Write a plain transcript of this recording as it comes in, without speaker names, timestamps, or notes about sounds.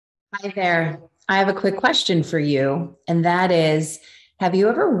Hi there. I have a quick question for you, and that is, have you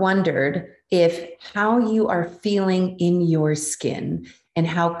ever wondered if how you are feeling in your skin and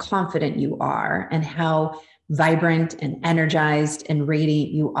how confident you are and how vibrant and energized and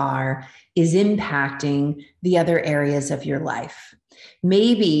radiant you are is impacting the other areas of your life?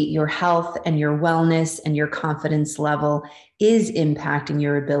 Maybe your health and your wellness and your confidence level is impacting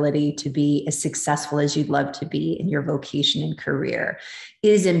your ability to be as successful as you'd love to be in your vocation and career,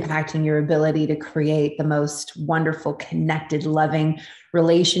 is impacting your ability to create the most wonderful, connected, loving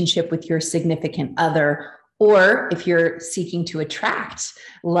relationship with your significant other. Or if you're seeking to attract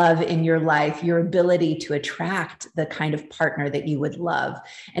love in your life, your ability to attract the kind of partner that you would love.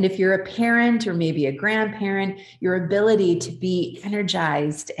 And if you're a parent or maybe a grandparent, your ability to be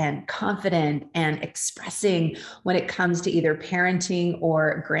energized and confident and expressing when it comes to either parenting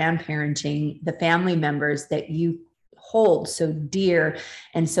or grandparenting the family members that you hold so dear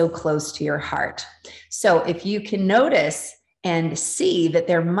and so close to your heart. So if you can notice and see that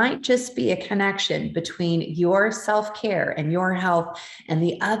there might just be a connection between your self-care and your health and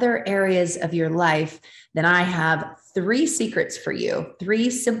the other areas of your life, then I have three secrets for you,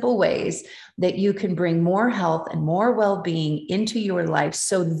 three simple ways that you can bring more health and more well-being into your life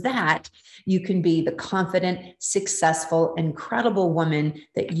so that you can be the confident, successful, incredible woman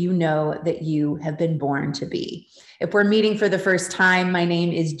that you know that you have been born to be. If we're meeting for the first time, my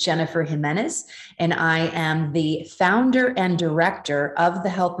name is Jennifer Jimenez, and I am the founder and director of the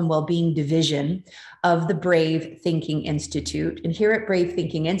Health and Wellbeing Division of the Brave Thinking Institute. And here at Brave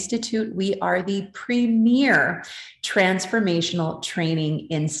Thinking Institute, we are the premier transformational training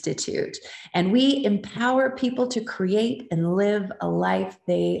institute. And we empower people to create and live a life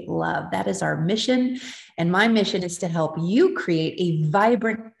they love. That is our mission. And my mission is to help you create a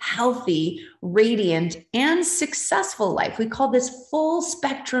vibrant, healthy, radiant, and successful life. We call this full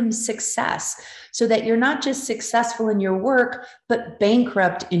spectrum success, so that you're not just successful in your work, but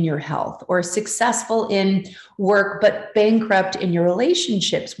bankrupt in your health, or successful in work, but bankrupt in your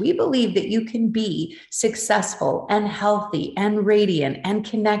relationships. We believe that you can be successful and healthy and radiant and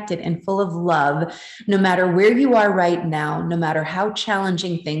connected and full of love, no matter where you are right now, no matter how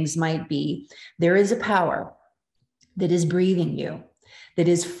challenging things might be. There is a power that is breathing you, that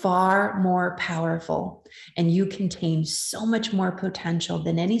is far more powerful, and you contain so much more potential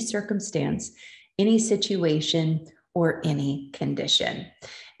than any circumstance, any situation, or any condition.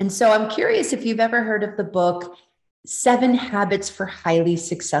 And so I'm curious if you've ever heard of the book 7 Habits for Highly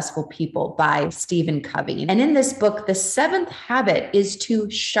Successful People by Stephen Covey. And in this book, the seventh habit is to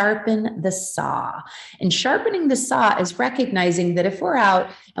sharpen the saw. And sharpening the saw is recognizing that if we're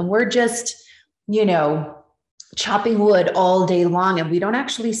out and we're just, chopping wood all day long and we don't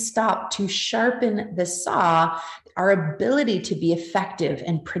actually stop to sharpen the saw, our ability to be effective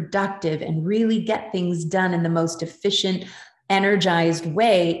and productive and really get things done in the most efficient, energized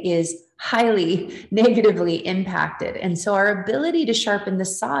way is highly negatively impacted. And so our ability to sharpen the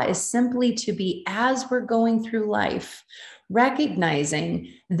saw is simply to be, as we're going through life,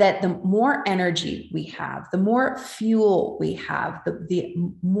 recognizing that the more energy we have, the more fuel we have, the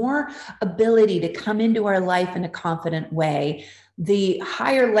more ability to come into our life in a confident way, the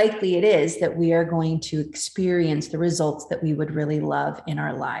higher likely it is that we are going to experience the results that we would really love in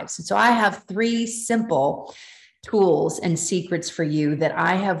our lives. And so I have three simple tools and secrets for you that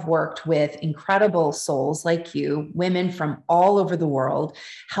I have worked with incredible souls like you, women from all over the world,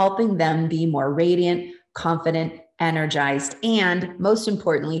 helping them be more radiant, confident, energized, and most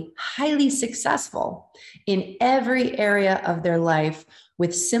importantly, highly successful in every area of their life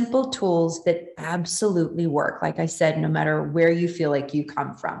with simple tools that absolutely work. Like I said, no matter where you feel like you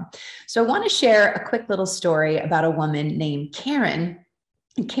come from. So I want to share a quick little story about a woman named Karen.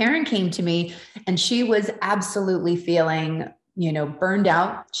 And Karen came to me and she was absolutely feeling, burned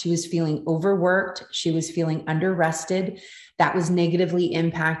out. She was feeling overworked. She was feeling under-rested. That was negatively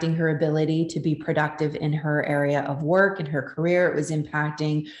impacting her ability to be productive in her area of work and her career. It was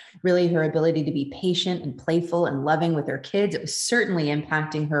impacting really her ability to be patient and playful and loving with her kids. It was certainly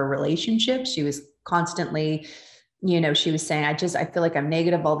impacting her relationships. She was constantly, she was saying, I feel like I'm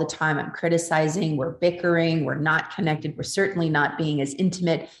negative all the time. I'm criticizing, we're bickering, we're not connected. We're certainly not being as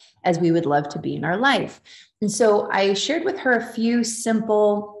intimate as we would love to be in our life. And so I shared with her a few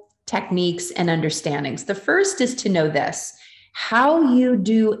simple techniques and understandings. The first is to know this: how you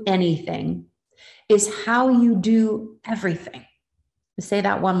do anything is how you do everything. I'll say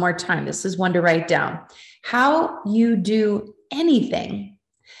that one more time. This is one to write down. How you do anything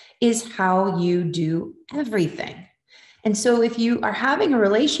is how you do everything. And so if you are having a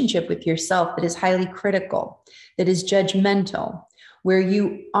relationship with yourself that is highly critical, that is judgmental, where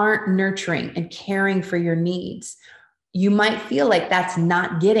you aren't nurturing and caring for your needs, you might feel like that's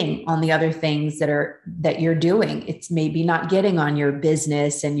not getting on the other things that you're doing. It's maybe not getting on your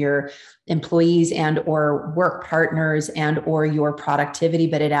business and your employees and or work partners and or your productivity,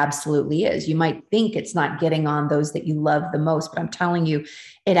 but it absolutely is. You might think it's not getting on those that you love the most, but I'm telling you,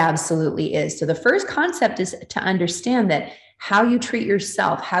 it absolutely is. So the first concept is to understand that how you treat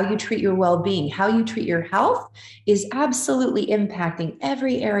yourself, how you treat your well-being, how you treat your health is absolutely impacting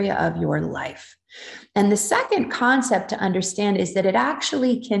every area of your life. And the second concept to understand is that it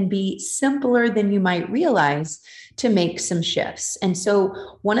actually can be simpler than you might realize to make some shifts. And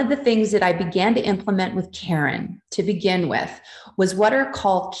so one of the things that I began to implement with Karen to begin with was what are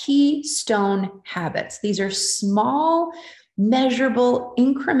called keystone habits. These are small, measurable,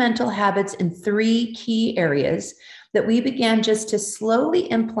 incremental habits in 3 key areas that we began just to slowly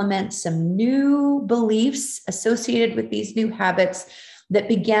implement some new beliefs associated with these new habits that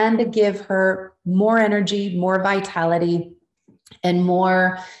began to give her more energy, more vitality, and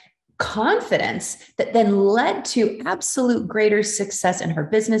more confidence that then led to absolute greater success in her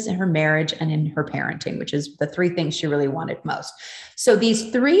business, in her marriage, and in her parenting, which is the 3 things she really wanted most. So these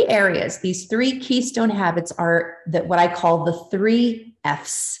 3 areas, these 3 keystone habits are that what I call the 3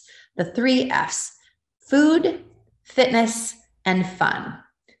 Fs, the 3 Fs: food, fitness, and fun.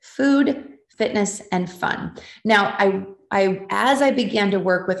 Food, fitness, and fun. Now, as I began to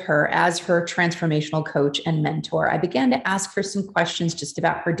work with her as her transformational coach and mentor, I began to ask her some questions just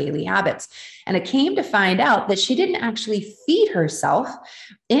about her daily habits. And I came to find out that she didn't actually feed herself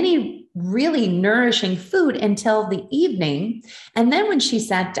any really nourishing food until the evening. And then when she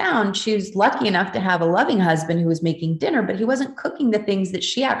sat down, she was lucky enough to have a loving husband who was making dinner, but he wasn't cooking the things that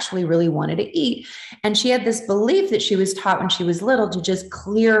she actually really wanted to eat. And she had this belief that she was taught when she was little to just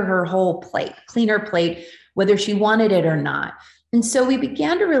clear her whole plate, clean her plate, whether she wanted it or not. And so we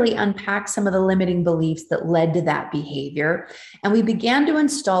began to really unpack some of the limiting beliefs that led to that behavior. And we began to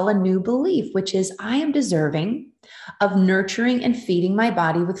install a new belief, which is I am deserving of nurturing and feeding my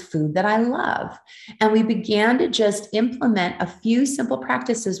body with food that I love. And we began to just implement a few simple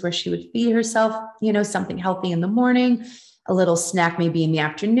practices where she would feed herself, something healthy in the morning, a little snack maybe in the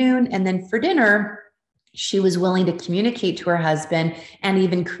afternoon. And then for dinner, she was willing to communicate to her husband and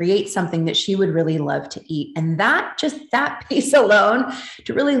even create something that she would really love to eat. And that piece alone,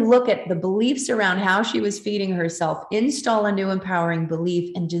 to really look at the beliefs around how she was feeding herself, install a new empowering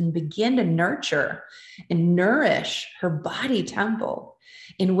belief, and then begin to nurture and nourish her body temple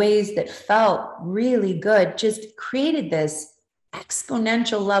in ways that felt really good, just created this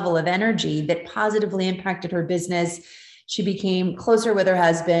exponential level of energy that positively impacted her business. She became closer with her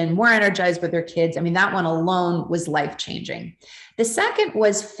husband, more energized with her kids. I mean, that one alone was life-changing. The second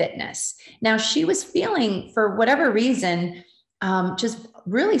was fitness. Now, she was feeling, for whatever reason, just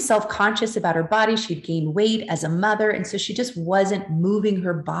really self-conscious about her body. She'd gained weight as a mother, and so she just wasn't moving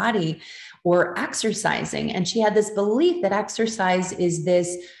her body or exercising. And she had this belief that exercise is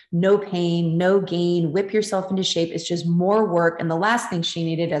this no pain, no gain, whip yourself into shape. It's just more work. And the last thing she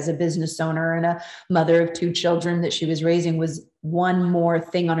needed as a business owner and a mother of 2 children that she was raising was one more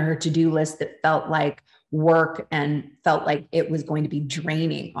thing on her to-do list that felt like work and felt like it was going to be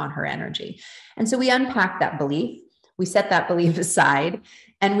draining on her energy. And so we unpacked that belief. We set that belief aside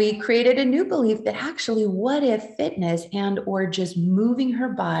and we created a new belief that actually, what if fitness and or just moving her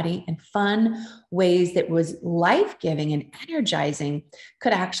body in fun ways that was life-giving and energizing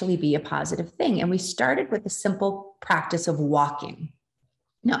could actually be a positive thing? And we started with the simple practice of walking.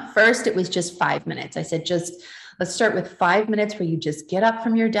 Now, first, it was just 5 minutes. I said, let's start with 5 minutes where you just get up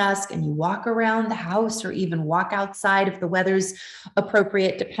from your desk and you walk around the house or even walk outside if the weather's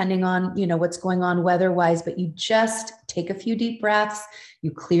appropriate, depending on, what's going on weather-wise, but you just take a few deep breaths, you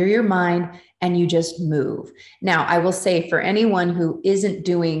clear your mind, and you just move. Now, I will say for anyone who isn't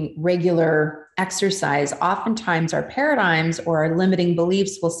doing regular exercise, oftentimes our paradigms or our limiting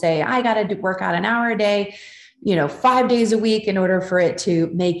beliefs will say, I got to work out an hour a day, 5 days a week in order for it to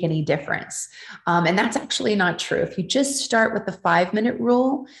make any difference. And that's actually not true. If you just start with the 5-minute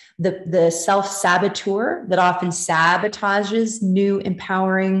rule, the self-saboteur that often sabotages new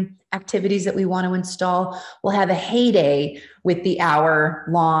empowering activities that we want to install will have a heyday with the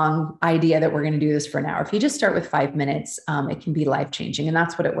hour-long idea that we're going to do this for an hour. If you just start with 5 minutes, it can be life-changing. And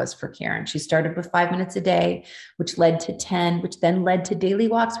that's what it was for Karen. She started with 5 minutes a day, which led to 10, which then led to daily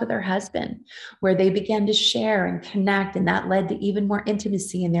walks with her husband, where they began to share and connect. And that led to even more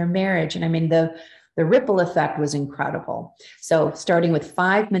intimacy in their marriage. And I mean, the ripple effect was incredible. So starting with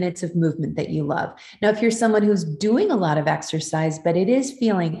 5 minutes of movement that you love. Now, if you're someone who's doing a lot of exercise, but it is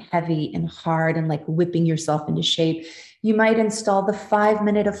feeling heavy and hard and like whipping yourself into shape, You might install the 5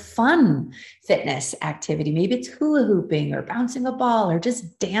 minute of fun fitness activity. Maybe it's hula hooping or bouncing a ball or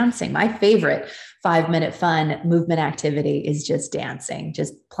just dancing. My favorite 5 minute fun movement activity is just dancing,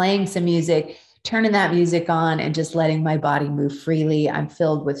 just playing some music, turning that music on and just letting my body move freely. I'm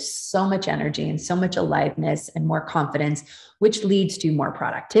filled with so much energy and so much aliveness and more confidence, which leads to more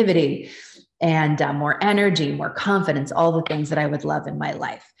productivity and more energy, more confidence, all the things that I would love in my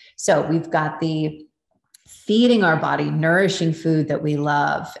life. So we've got the feeding our body, nourishing food that we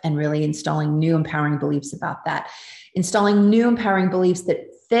love, and really installing new empowering beliefs about that. Installing new empowering beliefs that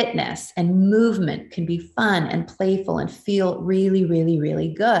fitness and movement can be fun and playful and feel really, really,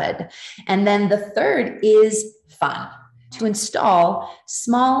 really good. And then the third is fun. To install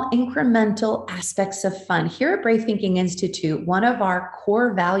small incremental aspects of fun. Here at Brave Thinking Institute, one of our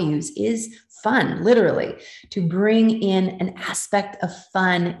core values is fun, literally, to bring in an aspect of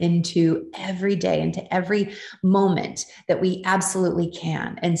fun into every day, into every moment that we absolutely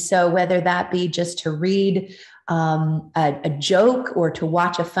can. And so whether that be just to read a joke or to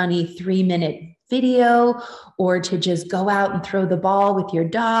watch a funny 3-minute video, or to just go out and throw the ball with your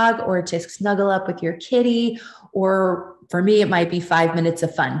dog, or to snuggle up with your kitty, or for me, it might be 5 minutes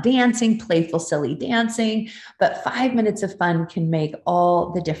of fun dancing, playful, silly dancing, but 5 minutes of fun can make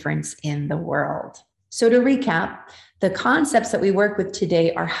all the difference in the world. So to recap, the concepts that we work with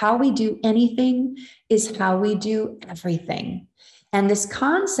today are how we do anything is how we do everything. And this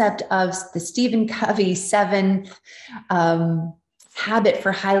concept of the Stephen Covey 7 habit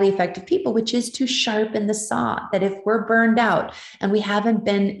for highly effective people, which is to sharpen the saw, that if we're burned out and we haven't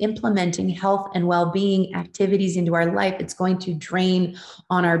been implementing health and well-being activities into our life, it's going to drain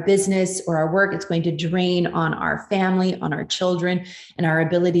on our business or our work. It's going to drain on our family, on our children, and our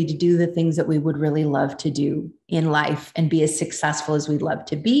ability to do the things that we would really love to do in life and be as successful as we'd love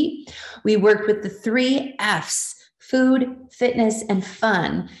to be. We worked with the 3 F's: food, fitness, and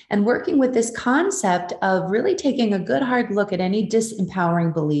fun, and working with this concept of really taking a good hard look at any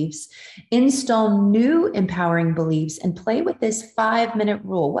disempowering beliefs, install new empowering beliefs, and play with this 5-minute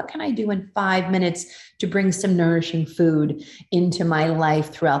rule. What can I do in 5 minutes to bring some nourishing food into my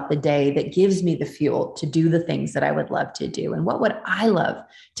life throughout the day that gives me the fuel to do the things that I would love to do? And what would I love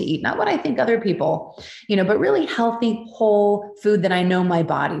to eat? Not what I think other people, but really healthy, whole food that I know my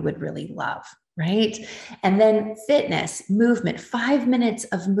body would really love. Right? And then fitness, movement, 5 minutes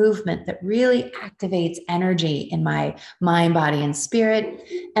of movement that really activates energy in my mind, body, and spirit.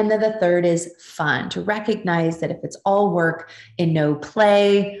 And then the third is fun, to recognize that if it's all work and no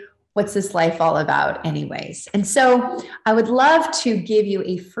play, what's this life all about anyways? And so I would love to give you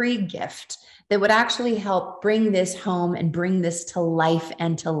a free gift that would actually help bring this home and bring this to life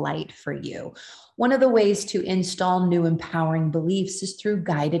and to light for you. One of the ways to install new empowering beliefs is through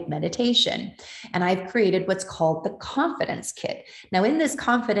guided meditation. And I've created what's called the Confidence Kit. Now, in this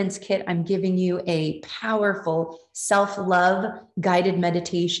Confidence Kit, I'm giving you a powerful self-love guided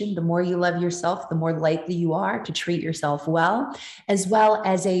meditation. The more you love yourself, the more likely you are to treat yourself well, as well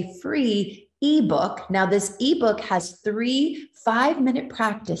as a free ebook. Now, this ebook has 3 5-minute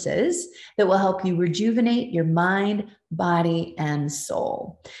practices that will help you rejuvenate your mind, body, and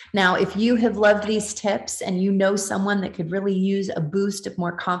soul. Now, if you have loved these tips and you know someone that could really use a boost of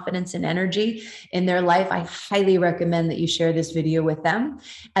more confidence and energy in their life, I highly recommend that you share this video with them,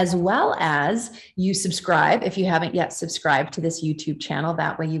 as well as you subscribe if you haven't yet subscribed to this YouTube channel.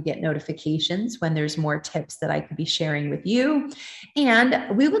 That way you get notifications when there's more tips that I could be sharing with you.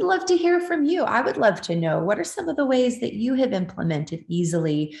 And we would love to hear from you. I would love to know, what are some of the ways that you have implemented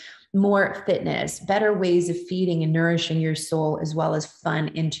easily more fitness, better ways of feeding and nourishing your soul, as well as fun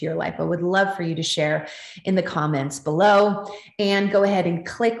into your life? I would love for you to share in the comments below, and go ahead and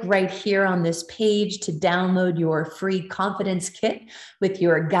click right here on this page to download your free confidence kit with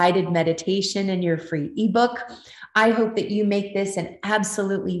your guided meditation and your free ebook. I hope that you make this an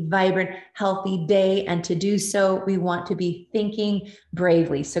absolutely vibrant, healthy day. And to do so, we want to be thinking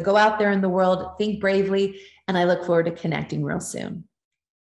bravely. So go out there in the world, think bravely, and I look forward to connecting real soon.